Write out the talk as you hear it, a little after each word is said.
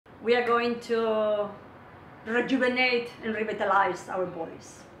we are going to rejuvenate and revitalize our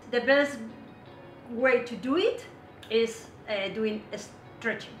bodies. The best way to do it is doing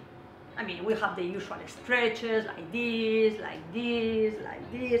stretching. I mean, we have the usual stretches like this, like this,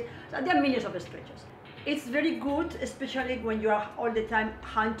 like this. So there are millions of stretches. It's very good, especially when you are all the time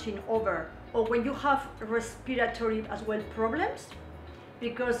hunching over, or when you have respiratory as well problems,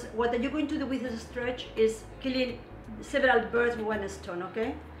 because what you're going to do with this stretch is killing several birds with one stone,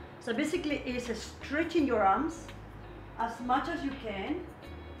 okay? So basically it's stretching your arms as much as you can.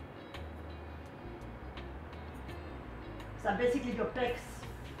 So basically your pecs,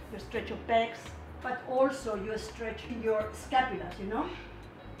 you stretch your pecs, but also you stretch your scapulas, you know?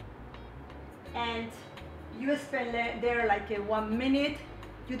 And you spend there like 1 minute,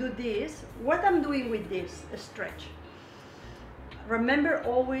 you do this. What I'm doing with this stretch, remember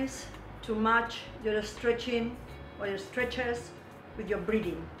always to match your stretching or your stretches with your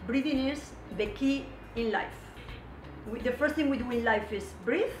breathing. Breathing is the key in life. The first thing we do in life is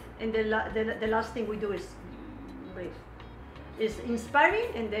breathe, and the last thing we do is breathe. It's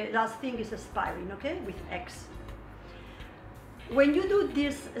inspiring, and the last thing is aspiring, okay, with X. When you do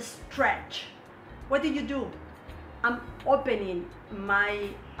this stretch, what do? I'm opening my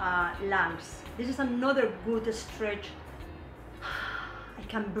lungs. This is another good stretch. I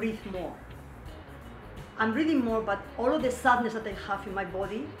can breathe more. I'm breathing more, but all of the sadness that I have in my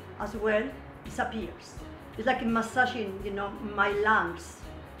body as well disappears. It's like massaging, you know, my lungs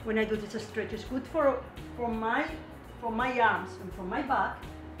when I do this stretch. It's good for my arms and for my back,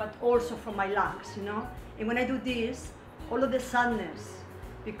 but also for my lungs, you know. And when I do this, all of the sadness,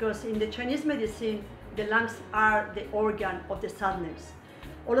 because in the Chinese medicine, the lungs are the organ of the sadness.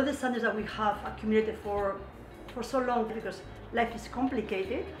 All of the sadness that we have accumulated for so long, because life is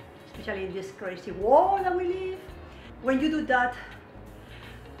complicated, especially in this crazy world that we live. When you do that,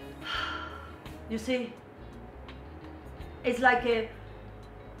 you see, it's like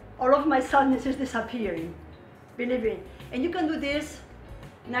all of my sadness is disappearing, believe me. And you can do this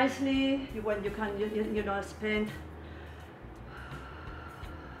nicely. You know, spend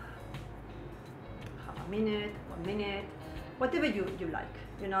half a minute, 1 minute, whatever you like,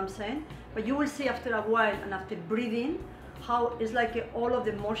 you know what I'm saying? But you will see after a while and after breathing, how it's like all of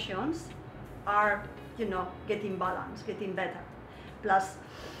the motions are, you know, getting balanced, getting better. Plus,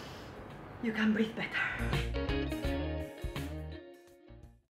 you can breathe better.